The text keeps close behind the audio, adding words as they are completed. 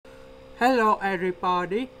Hello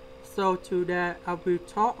everybody, so today I will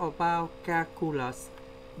talk about calculus.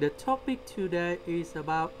 The topic today is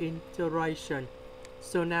about integration.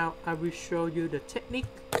 So now I will show you the technique.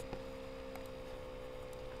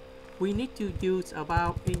 We need to use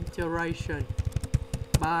about integration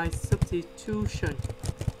by substitution.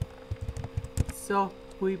 So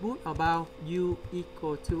we put about u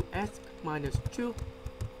equal to s minus 2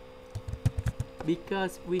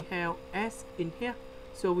 because we have s in here.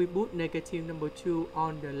 So we put negative number 2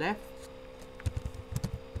 on the left.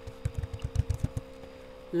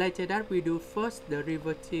 Later that we do first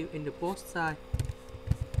derivative in the both sides.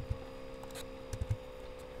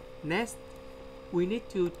 Next, we need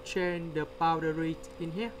to change the boundary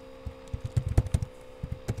in here.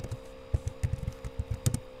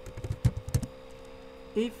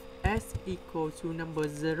 If s equal to number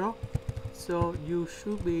 0, so u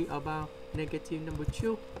should be about negative number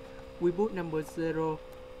 2. We put number 0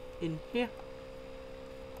 in here,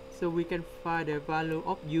 so we can find the value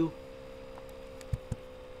of u.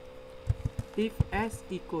 If s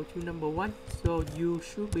equal to number 1, so u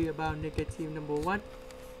should be about negative number 1.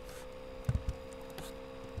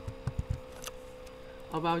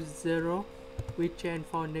 About 0, we change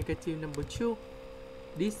for negative number 2.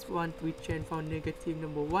 This one we change for negative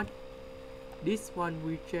number 1. This one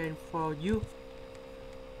we change for u.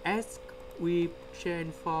 S we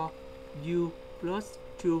change for u plus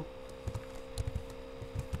 2.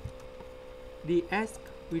 The s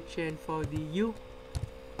we change for the u.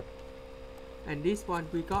 And this one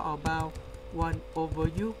we got about 1 over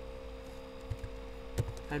u.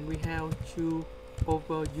 And we have 2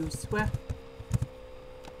 over u squared.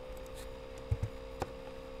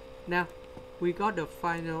 Now we got the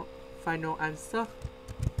final answer.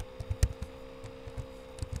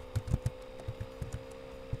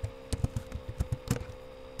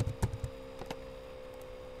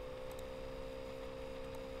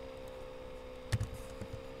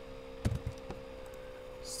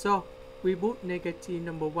 So we put negative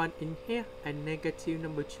number 1 in here and negative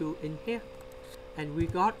number 2 in here, and we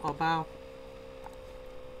got about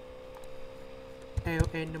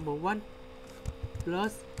ln number 1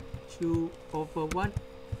 plus 2 over 1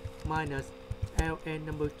 minus ln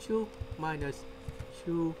number 2 minus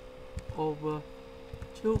 2 over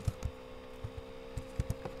 2.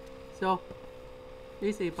 So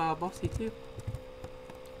this is about positive.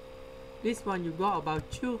 This one you got about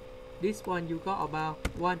 2. This one you got about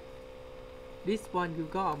 1. This one you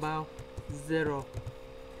got about 0.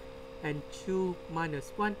 And 2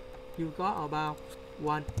 minus 1 you got about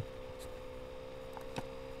 1.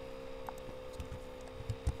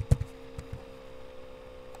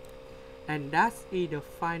 And that is the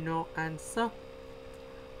final answer.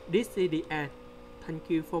 This is the end. Thank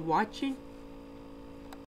you for watching.